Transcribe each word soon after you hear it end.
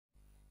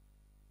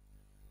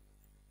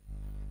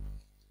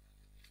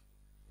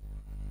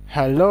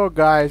Hello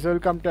guys,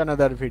 welcome to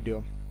another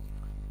video.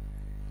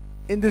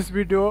 In this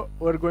video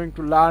we're going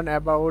to learn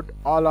about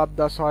all of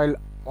the soil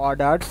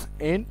orders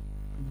in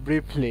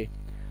briefly.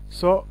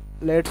 So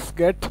let's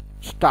get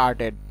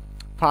started.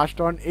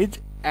 First one is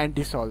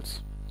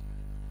Entisols.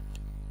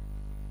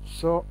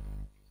 So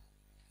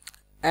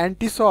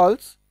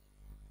Entisols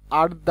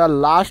are the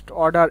last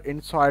order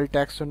in soil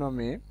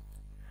taxonomy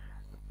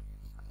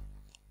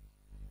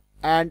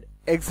and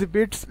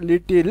exhibits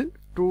little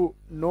to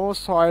no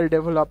soil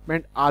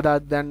development other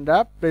than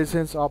the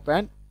presence of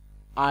an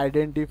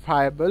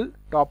identifiable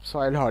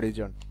topsoil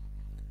horizon.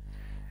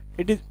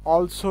 It is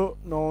also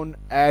known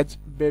as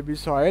baby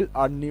soil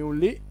or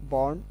newly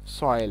born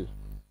soil.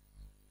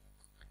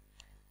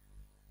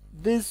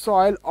 This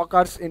soil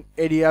occurs in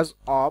areas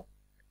of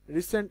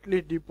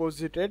recently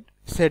deposited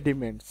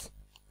sediments.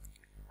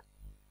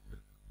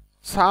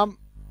 Some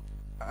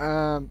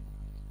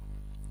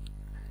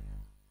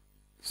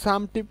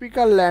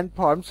typical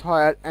landforms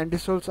where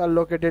Entisols are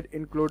located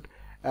include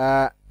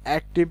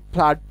active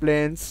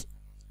floodplains,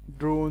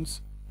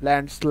 dunes,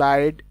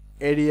 landslide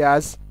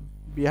areas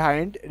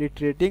behind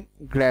retreating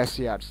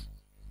glaciers,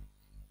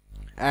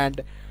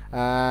 and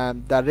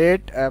the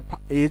rate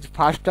is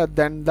faster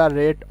than the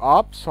rate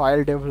of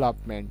soil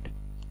development.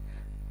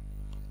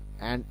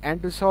 And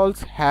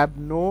Entisols have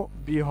no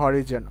B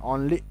horizon,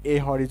 only A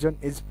horizon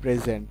is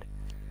present.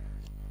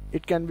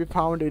 It can be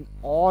found in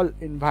all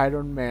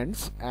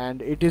environments,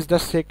 and it is the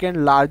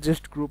second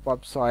largest group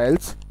of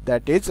soils,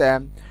 that is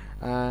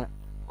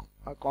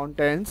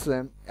contains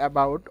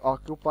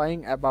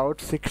occupying about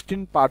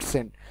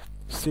 16%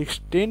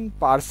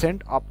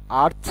 of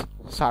Earth's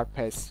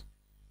surface.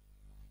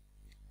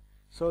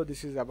 So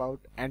this is about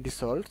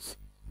Entisols.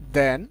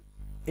 Then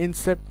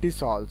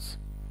Inceptisols.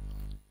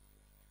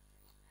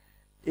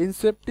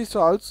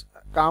 Inceptisols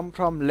come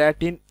from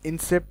Latin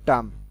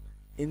inceptum.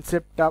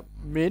 Inceptum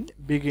means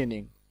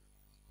beginning.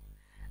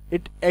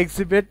 It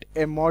exhibits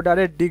a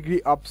moderate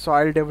degree of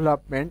soil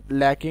development,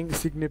 lacking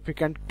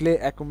significant clay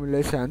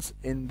accumulations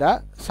in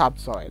the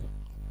subsoil.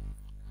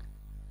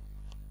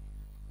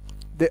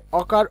 They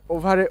occur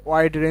over a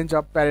wide range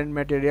of parent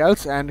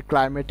materials and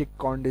climatic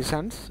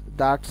conditions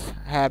that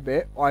have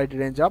a wide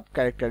range of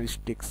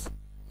characteristics.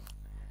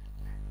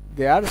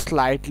 They are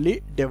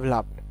slightly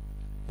developed.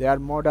 They are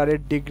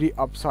moderate degree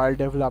of soil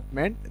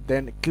development,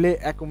 then clay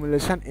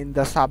accumulation in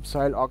the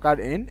subsoil occur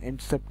in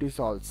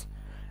Inceptisols.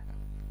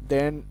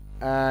 Then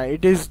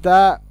it is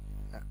the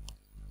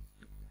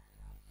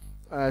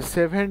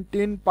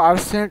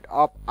 17%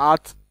 of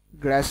Earth's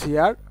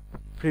glacier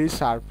free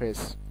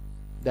surface.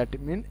 That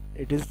means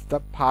it is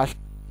the first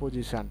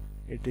position.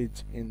 It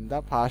is in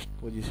the first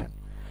position.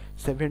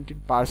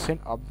 17%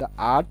 of the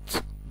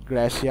Earth's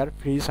glacier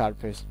free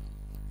surface.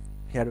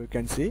 Here we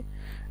can see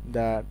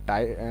the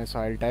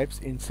soil types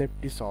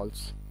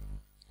Inceptisols.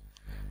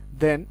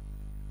 Then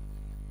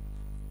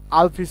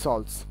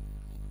Alphisols.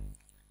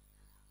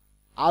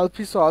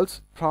 Alphisols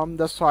from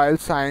the soil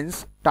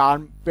science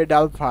term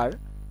pedalfar.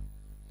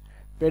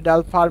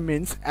 Pedalfar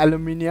means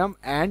aluminium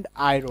and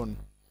iron.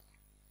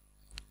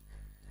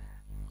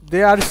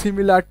 They are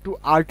similar to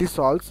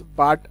Vertisols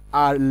but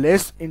are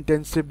less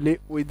intensively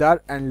weathered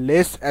and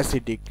less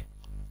acidic.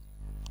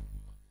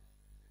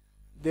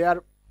 They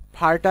are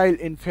fertile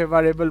in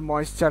favorable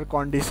moisture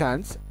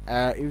conditions,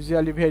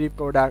 usually very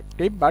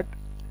productive, but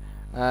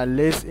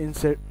less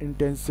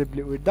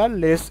intensively with the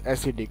less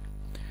acidic,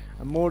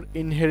 more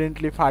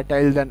inherently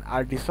fertile than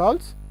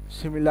Vertisols,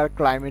 similar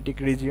climatic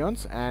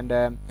regions, and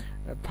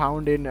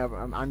found in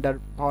under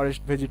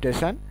forest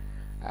vegetation,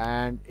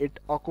 and it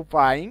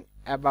occupying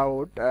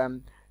about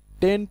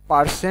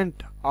 10%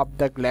 of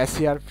the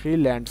glacier free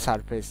land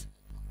surface.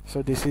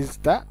 So this is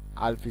the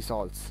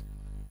Alphisols.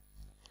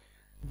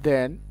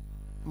 Then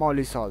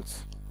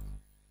Mollisols.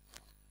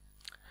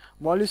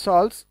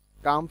 Mollisols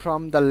come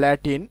from the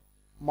Latin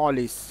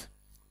mollis.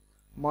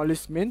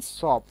 Mollis means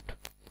soft.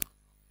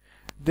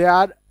 They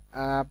are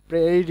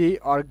prairie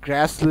or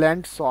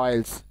grassland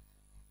soils.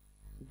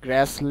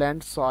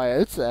 Grassland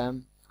soils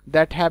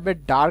that have a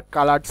dark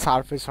colored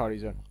surface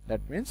horizon.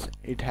 That means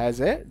it has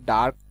a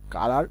dark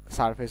color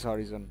surface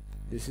horizon.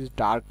 This is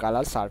dark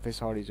color surface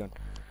horizon.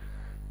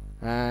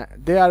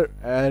 They are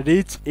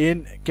rich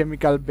in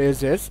chemical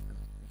bases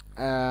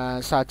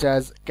such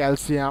as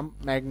calcium,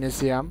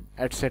 magnesium,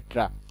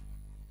 etc.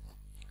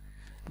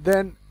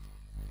 Then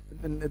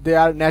they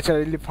are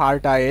naturally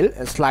fertile,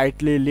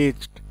 slightly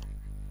leached.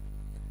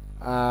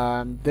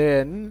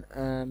 Then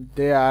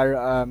they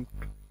are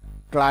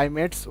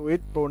climates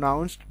with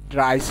pronounced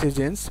dry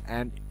seasons,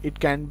 and it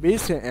can be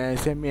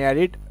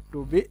semi-arid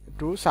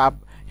to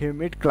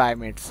sub-humid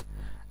climates,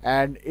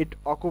 and it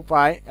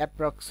occupy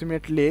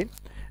approximately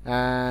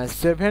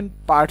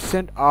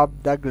 7%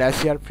 of the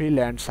glacier free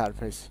land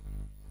surface.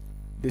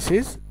 This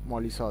is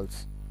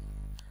Mollisols.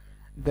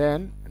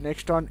 Then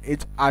next one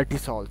is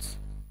Vertisols.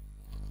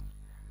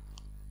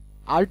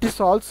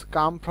 Vertisols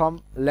come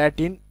from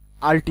Latin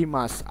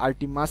ultimus.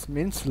 Ultimus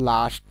means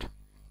last.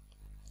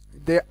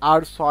 They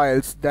are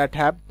soils that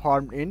have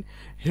formed in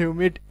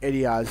humid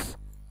areas,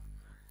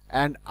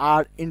 and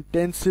are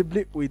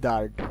intensively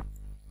withered.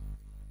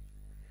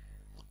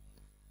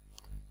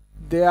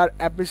 There are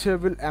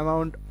appreciable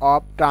amount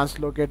of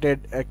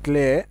translocated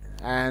clay,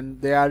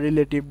 and they are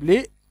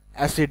relatively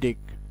acidic.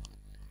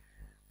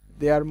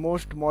 They are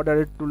most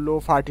moderate to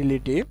low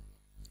fertility,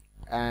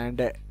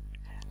 and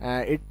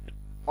it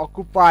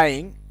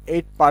occupying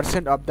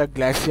 8% of the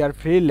glacier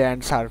free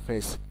land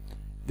surface.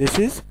 This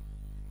is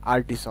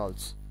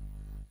Vertisols.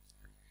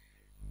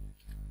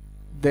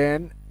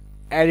 Then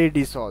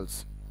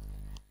Aridisols.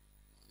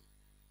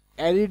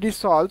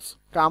 Aridisols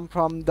come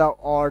from the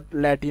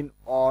Latin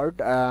word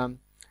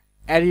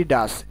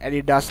aridus.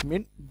 Aridus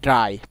means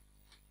dry.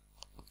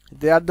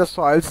 They are the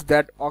soils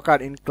that occur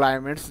in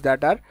climates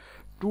that are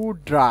too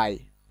dry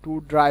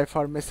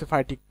for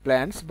mesophytic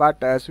plants,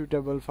 but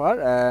suitable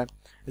for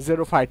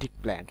xerophytic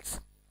plants.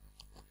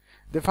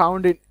 They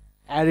found in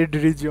arid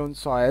region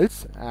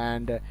soils,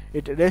 and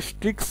it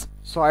restricts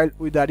soil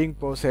withering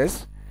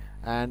process,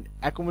 and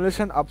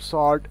accumulation of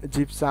salt,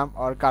 gypsum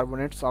or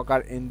carbonates occur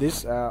in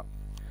this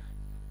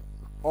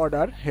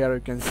order. Here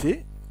you can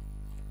see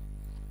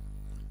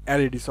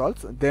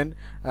Aridisols. Then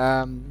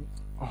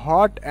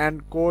hot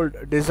and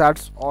cold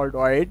deserts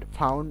worldwide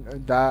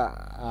found the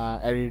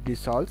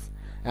Aridisols,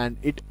 and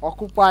it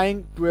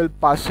occupying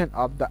 12%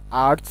 of the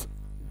Earth's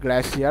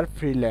glacier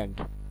free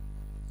land.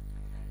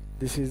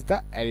 This is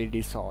the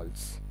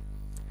Aridisols.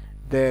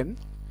 Then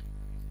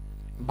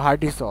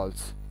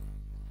Vertisols.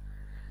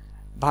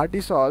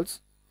 Vertisols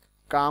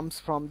comes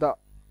from the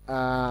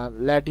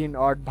Latin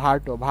word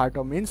verto.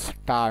 Verto means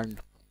turned.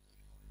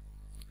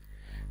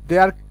 They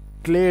are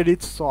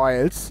clay-rich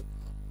soils,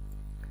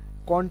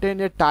 contain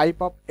a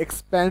type of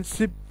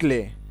expansive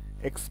clay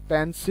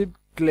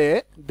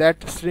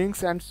that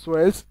shrinks and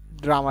swells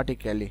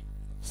dramatically.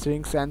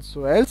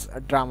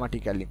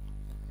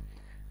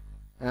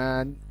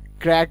 And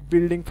crack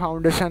building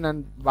foundation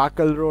and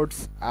buckle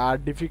roads are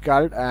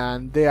difficult,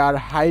 and they are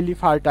highly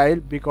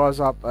fertile because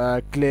of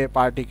clay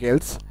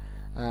particles.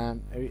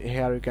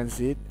 Here you can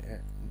see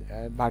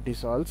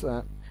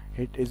Vertisols.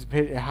 It is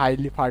very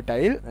highly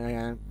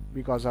fertile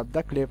because of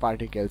the clay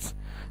particles.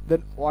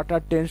 Then water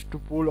tends to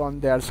pool on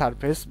their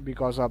surface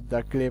because of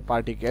the clay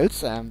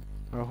particles,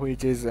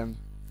 which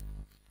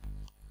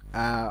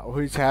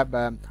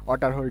have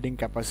water holding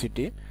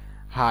capacity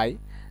high.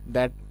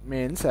 That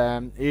means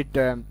it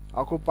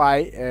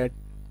occupy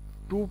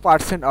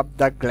 2% of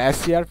the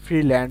glacier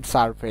free land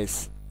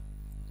surface.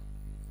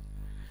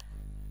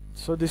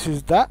 So this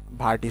is the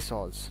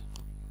Vertisols.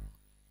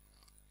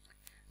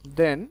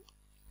 Then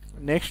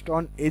next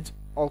one is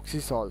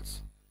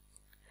Oxisols.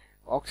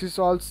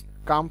 Oxisols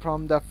come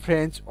from the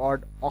French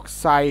word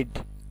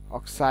oxide.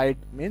 Oxide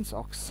means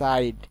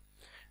oxide.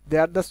 They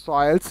are the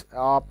soils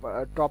of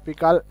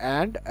tropical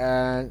and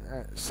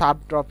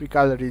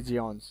subtropical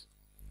regions,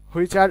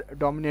 which are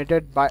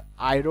dominated by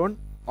iron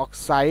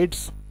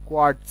oxides,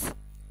 quartz,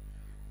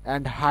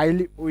 and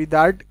highly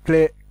withered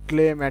clay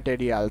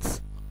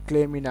minerals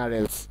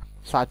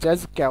such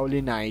as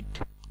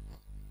kaolinite.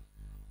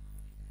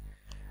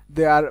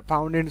 They are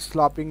found in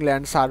sloping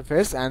land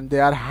surface, and they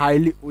are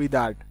highly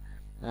withered.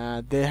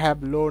 They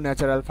have low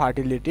natural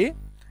fertility,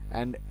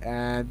 and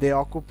they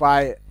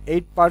occupy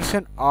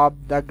 8%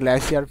 of the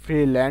glacier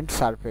free land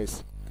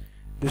surface.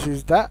 This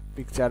is the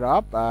picture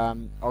of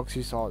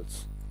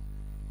Oxisols,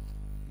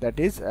 that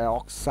is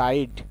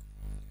oxide.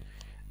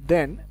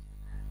 Then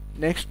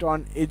next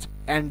one is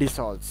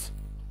Entisols.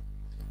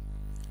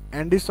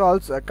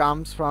 Entisols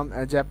comes from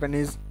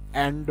Japanese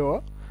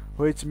endo,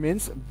 which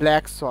means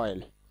black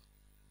soil.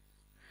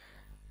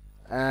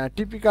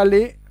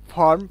 Typically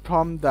formed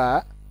from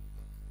the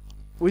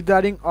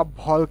withering of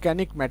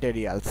volcanic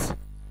materials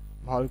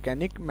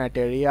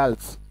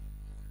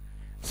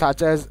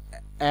such as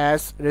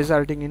ash,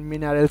 resulting in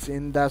minerals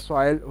in the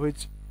soil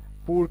which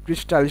poor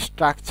crystal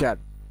structure.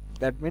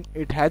 That means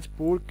it has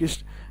poor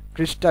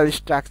crystal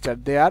structure.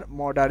 They are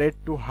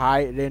moderate to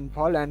high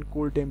rainfall and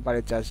cool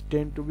temperatures,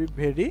 tend to be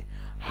very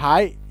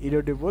high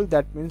erodible.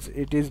 That means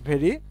it is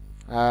very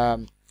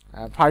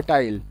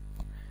fertile,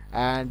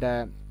 and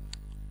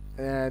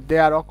they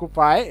are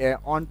occupy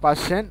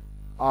 1%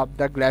 of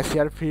the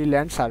glacier free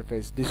land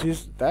surface. This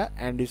is the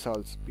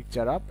Entisols,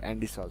 picture of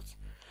Entisols.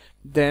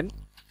 Then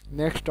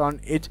next one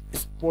is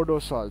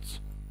Spodosols.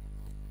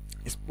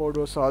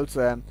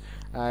 Spodosols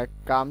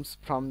comes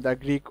from the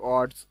Greek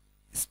words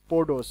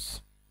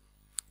spodos.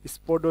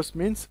 Spodos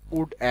means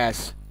wood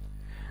ash.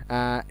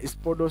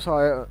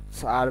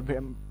 Spodosols are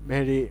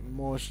very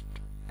most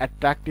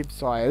attractive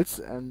soils,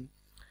 and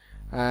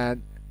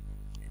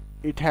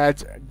it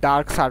has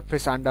dark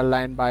surface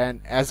underlined by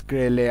an ash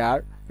gray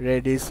layer,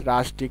 reddish,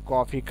 rusty,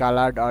 coffee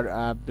colored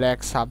or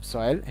black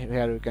subsoil.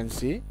 Here you can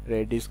see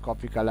reddish,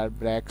 coffee colored,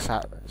 black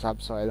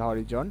subsoil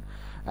horizon,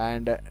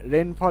 and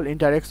rainfall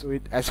interacts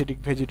with acidic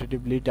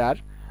vegetative litter,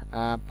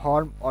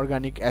 form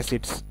organic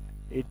acids.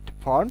 It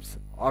forms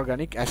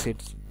organic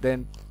acids.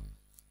 Then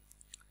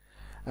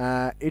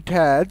it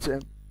has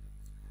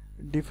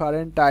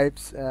different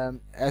types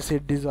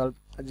acid dissolved,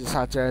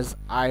 such as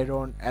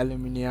iron,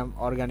 aluminium,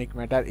 organic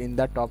matter in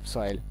the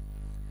topsoil.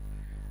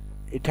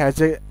 it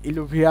has a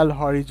alluvial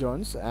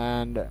horizons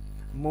and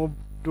move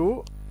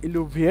to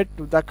alluviate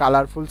to the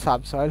colorful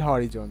subsoil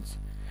horizons.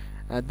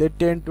 They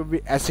tend to be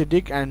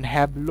acidic and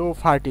have low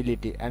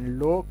fertility and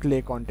low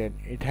clay content.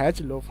 It has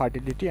low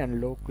fertility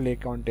and low clay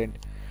content.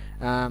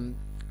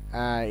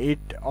 It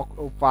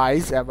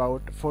occupies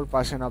about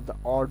 4% of the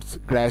Earth's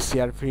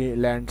glacier free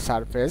land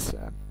surface.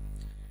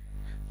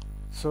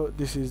 So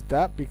this is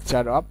the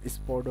picture of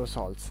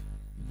Spodosols.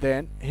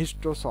 Then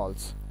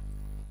Histosols.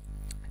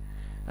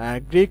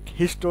 Greek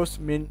histos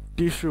mean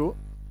tissue,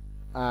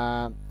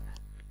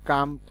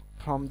 come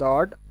from the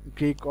word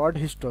Greek word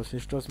histos.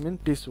 Histos mean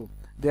tissue.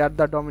 They are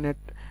the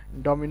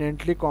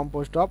dominantly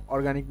composed of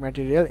organic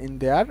material in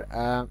their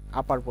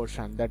upper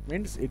portion. That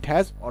means it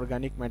has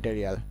organic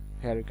material.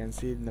 Here you can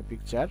see in the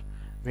picture,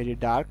 very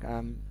dark,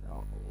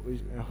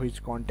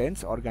 which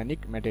contains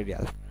organic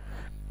material.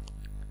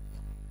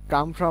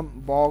 Come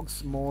from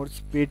bogs,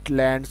 moors,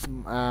 peatlands,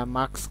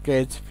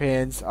 muskeg,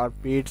 fens or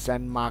peats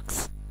and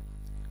mucks.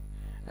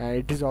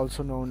 It is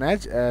also known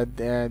as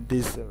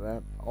these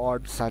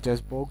words such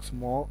as bogs,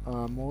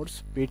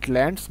 moors,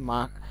 peatlands,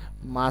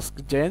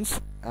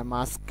 muskeg,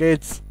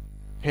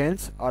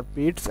 fens or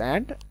peats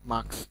and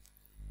mucks.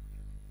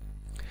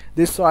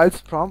 These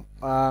soils from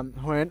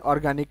when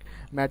organic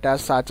matter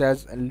such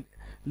as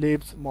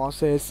leaves,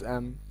 mosses,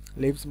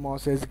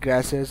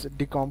 grasses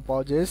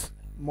decomposes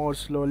more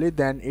slowly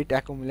than it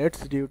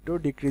accumulates due to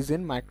decrease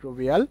in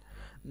microbial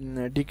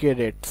decay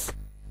rates.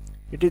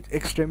 It is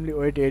extremely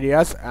wet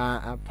areas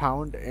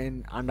found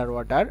in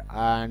underwater,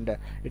 and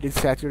it is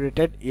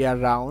saturated year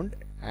round,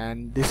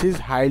 and this is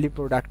highly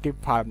productive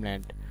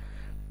farmland,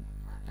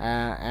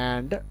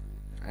 and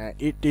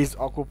it is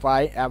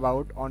occupy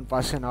about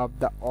 1% of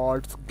the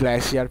Earth's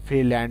glacier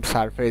free land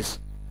surface.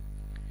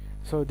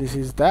 So this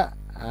is the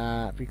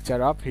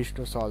picture of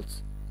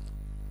Histosols.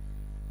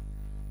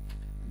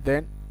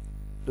 Then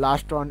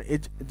last one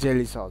is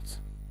Gellisols.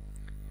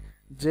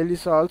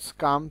 Gellisols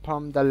come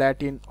from the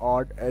Latin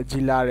word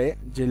gellare.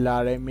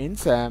 Gellare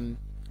means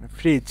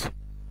freeze.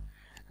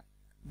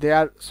 They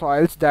are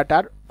soils that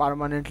are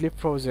permanently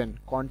frozen,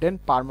 contain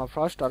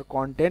permafrost or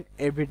contain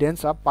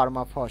evidence of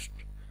permafrost.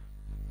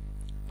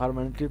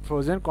 Permanently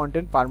frozen,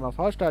 contain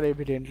permafrost or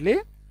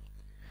evidently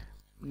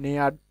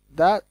near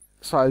the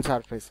soil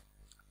surface.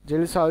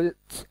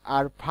 Gellisols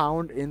are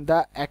found in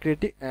the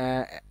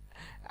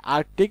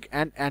Arctic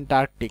and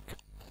Antarctic.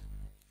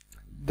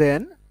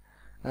 Then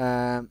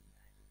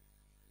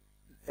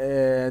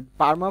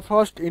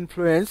permafrost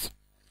influence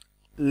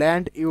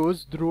land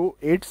use through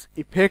its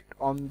effect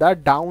on the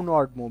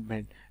downward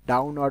movement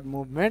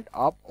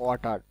of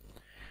water.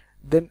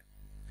 Then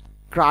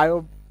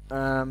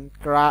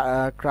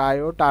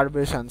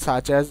cryoturbation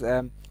such as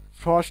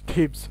frost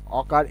heaves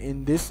occur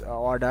in this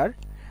order.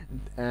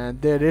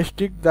 They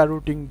restrict the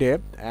rooting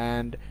depth,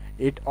 and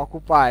it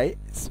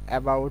occupies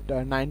about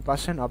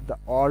 9% of the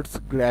Earth's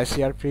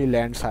glacier free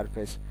land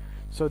surface.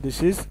 So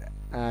this is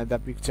the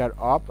picture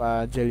of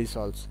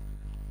Gellisols.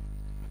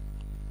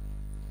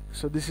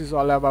 So this is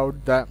all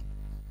about the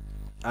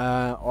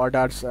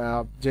orders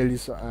of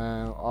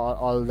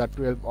all the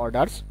 12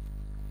 orders.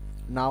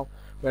 Now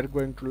we are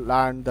going to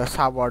learn the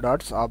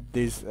suborders of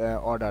these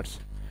orders.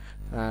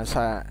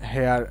 So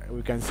here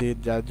we can see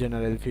the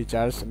general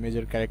features,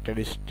 major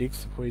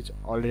characteristics, which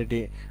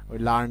already we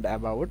learned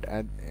about,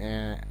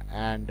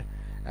 and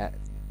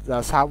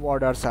the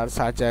suborders are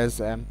such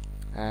as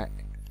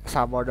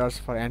suborders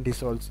for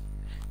Entisols,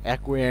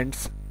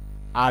 aqueants,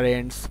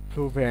 areants,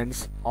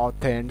 fluvians,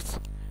 authents,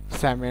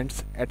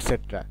 cements,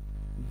 etc.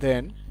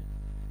 Then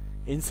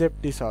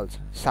Inceptisols.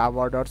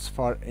 Suborders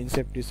for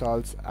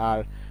Inceptisols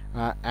are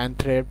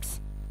anthraps,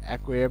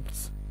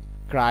 aqueapts,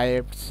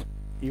 cryapts,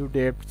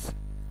 eudapts,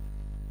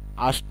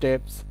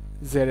 astaps,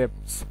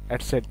 xerapts,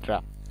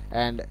 etc.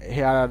 And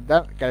here are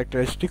the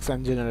characteristics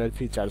and general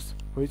features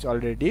which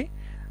already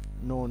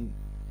known.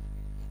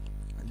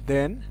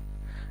 Then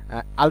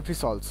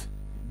Alphisols.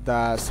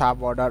 The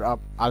suborder of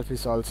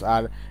Alphisols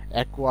are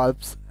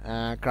aqualps,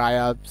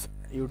 cryalps,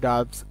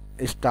 eudalps,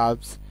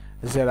 stalps,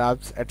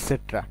 xeralps,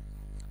 etc.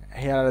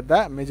 Here are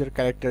the major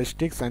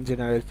characteristics and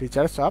general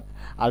features of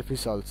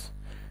Alphisols.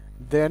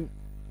 Then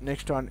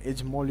next one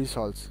is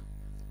Mollisols.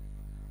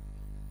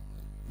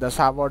 The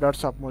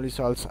suborders of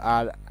Mollisols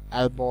are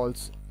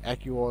albols,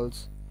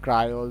 aquols,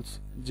 cryols,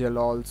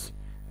 gellols,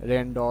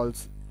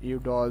 rendols,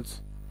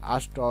 eudols,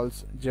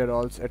 astols,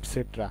 gerols,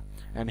 etc.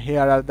 And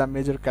here are the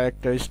major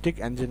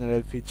characteristic and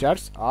general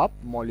features of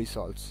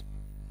Mollisols.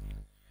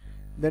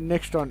 The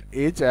next one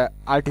is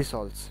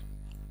Vertisols.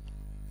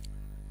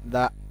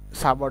 The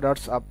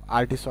suborders of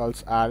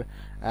Vertisols are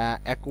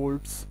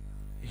aquolts,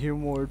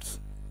 humults,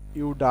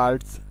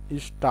 eudalts,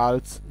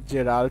 stalts,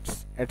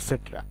 geralts,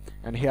 etc.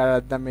 And here are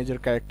the major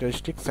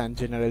characteristics and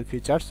general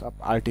features of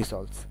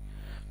Vertisols.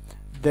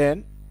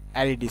 Then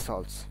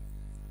Aridisols.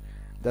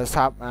 The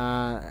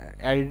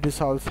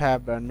Aridisols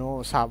have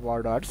no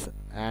suborders,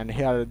 and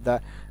here are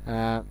the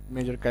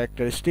major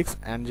characteristics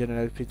and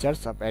general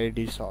features of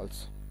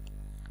Aridisols.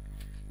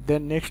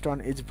 Then next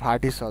one is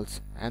Vertisols,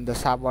 and the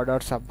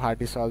suborders of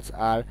Vertisols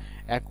are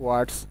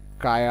aquards,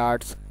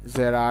 cryards,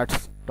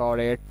 xerards,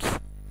 torrets,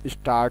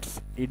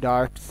 starts,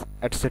 edarts,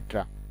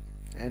 etc.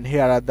 And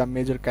here are the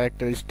major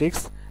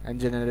characteristics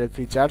and general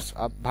features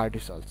of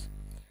Vertisols.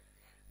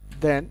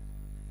 Then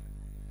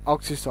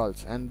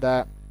Oxisols, and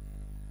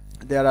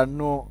there are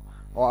no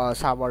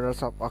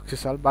suborders of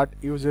Oxisol, but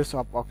uses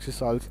of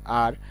Oxisols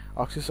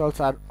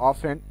are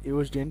often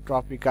used in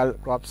tropical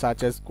crops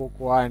such as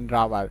cocoa and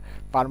rubber.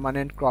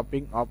 Permanent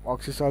cropping of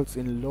Oxisols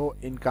in low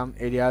income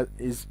areas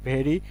is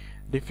very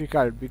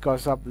difficult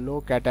because of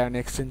low cation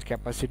exchange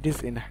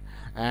capacities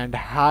and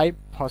high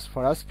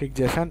phosphorus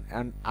fixation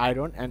and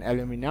iron and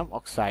aluminum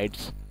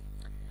oxides.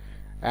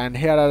 And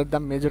here are the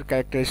major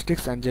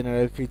characteristics and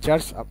general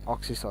features of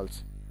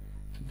Oxisols.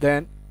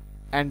 Then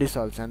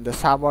Entisols, and the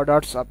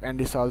suborders of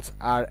Entisols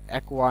are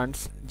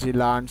aquans,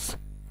 gilans,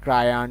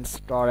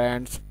 cryans,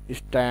 torrents,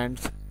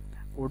 stands,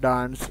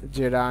 udans,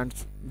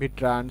 gerans,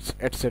 vitrans,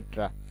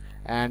 etc.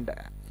 And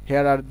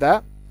here are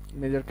the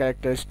major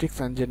characteristics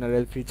and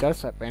general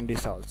features of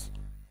Entisols.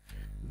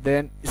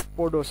 Then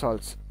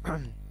Spodosols.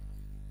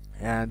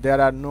 And there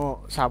are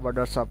no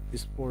suborders of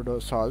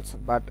Spodosols,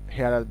 but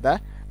here are the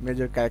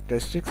major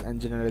characteristics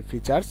and general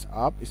features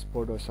of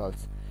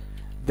Spodosols.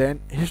 Then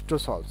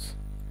Histosols,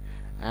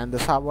 and the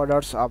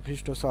suborders of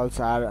Histosols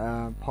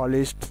are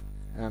polished,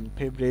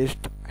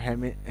 fibrished,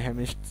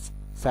 hemist,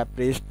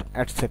 saprished,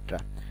 etc.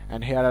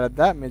 And here are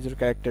the major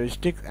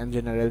characteristics and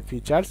general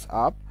features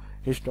of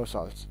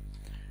Histosols.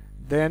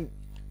 Then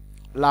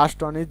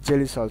last one is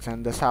Gellisols,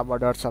 and the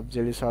suborders of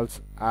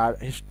Gellisols are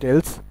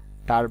Histels,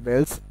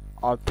 Tarbels,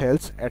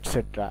 Orthels,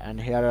 etc.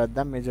 And here are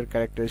the major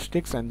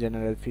characteristics and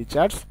general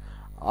features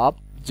of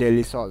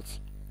Gellisols.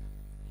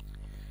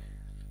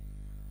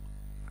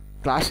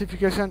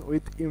 Classification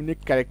with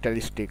unique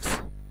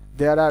characteristics.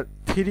 There are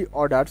 3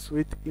 orders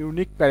with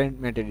unique parent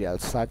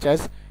materials such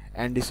as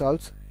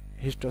Entisols,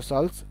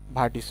 Histosols,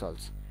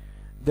 Vertisols.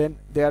 Then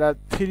there are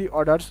 3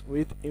 orders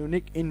with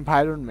unique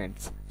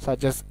environments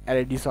such as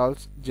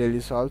Vertisols,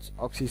 Gellisols,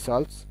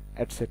 Oxisols,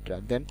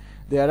 etc. Then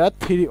there are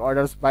 3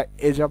 orders by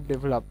age of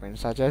development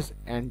such as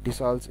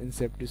Entisols,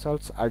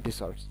 Inceptisols,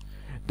 Vertisols.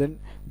 Then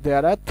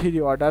there are 3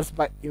 orders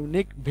by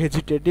unique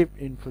vegetative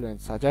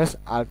influence such as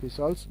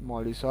Vertisols,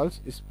 Mollisols,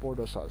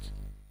 Spodosols.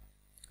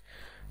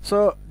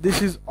 So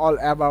this is all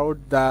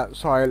about the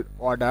soil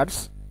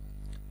orders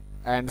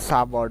and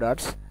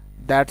suborders.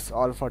 That's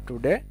all for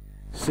today.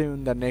 See you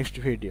in the next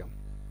video.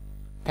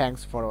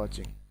 Thanks for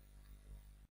watching.